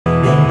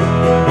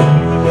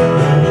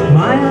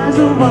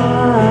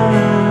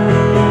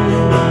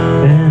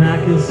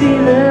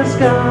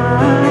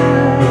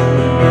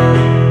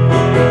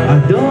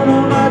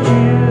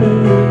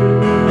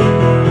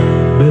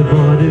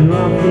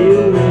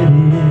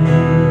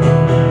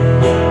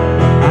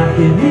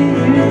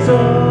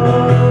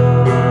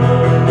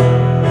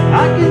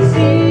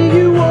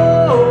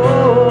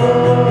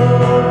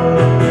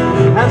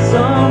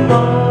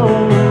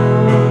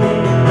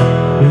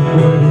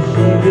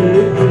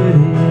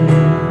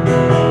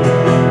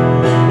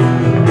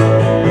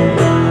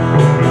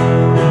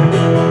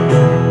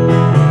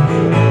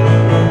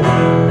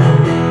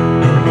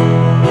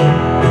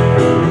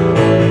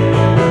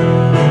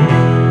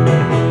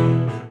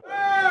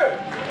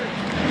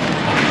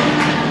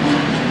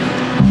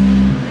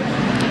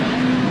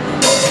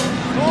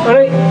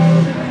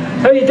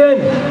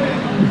doing?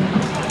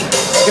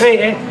 Great,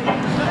 eh?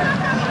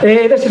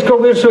 This is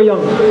called We're So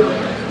Young.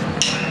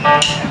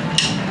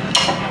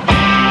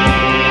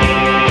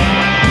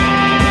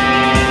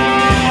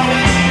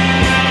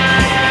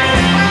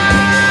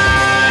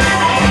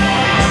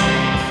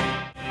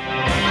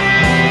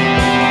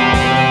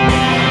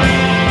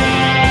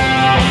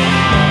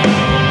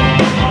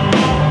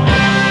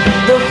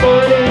 The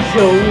fun is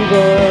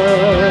over,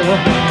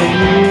 the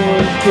new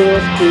one's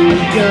just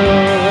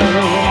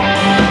begun.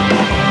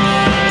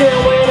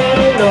 Can't wait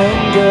any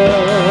longer,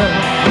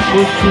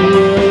 we're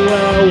cool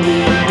while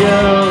we're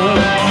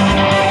young.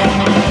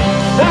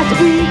 That's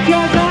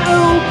because I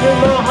open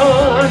my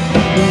heart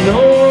and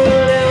no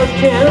one else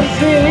can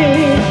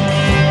see.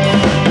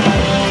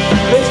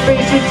 Let's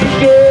face it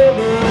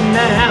together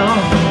now,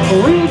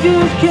 we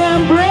just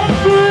can't break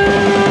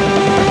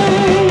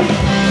free.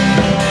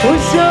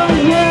 We're so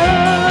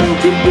young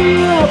to be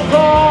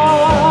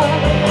apart,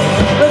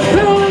 let's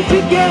pull it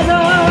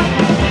together.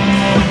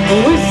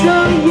 We're so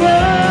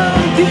young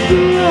to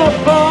be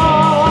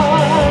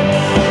apart,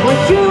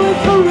 we'll do it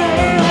forever.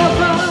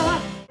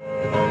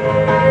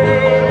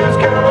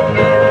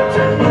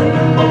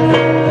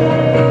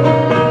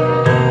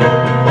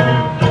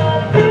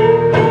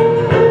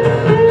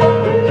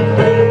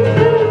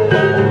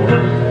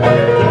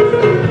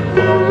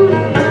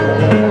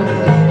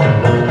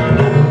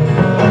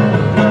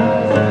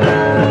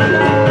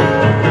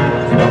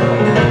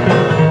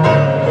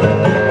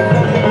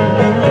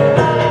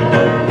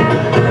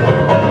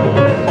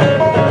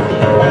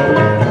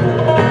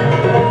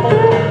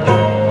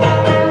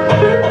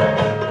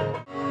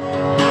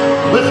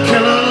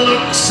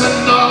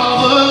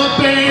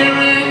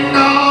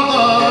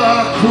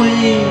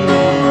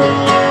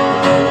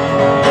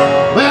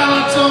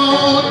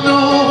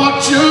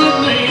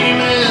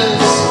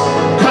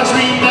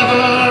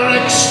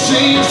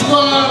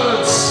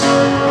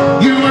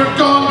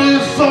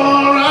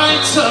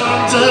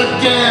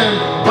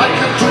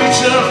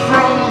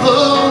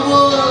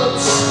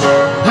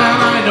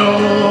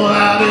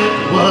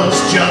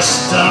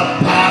 Just a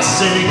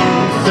passing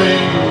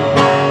thing,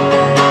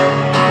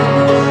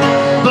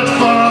 but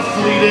for a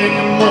fleeting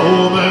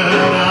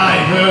moment I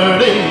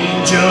heard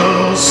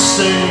angels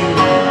sing.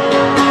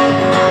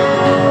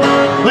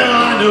 Well,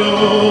 I know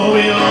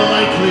we'll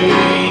likely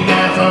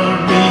never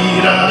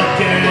meet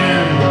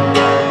again,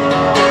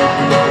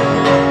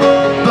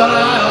 but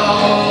I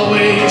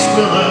always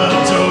will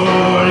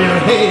adore your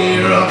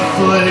hair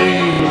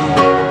aflame.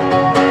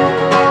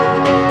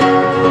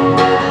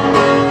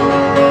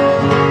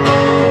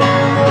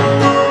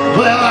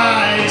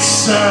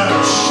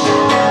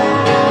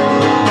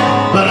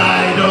 But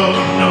I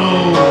don't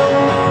know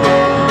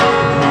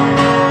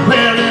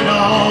where in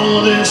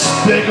all this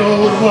big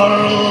old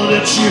world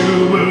that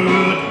you will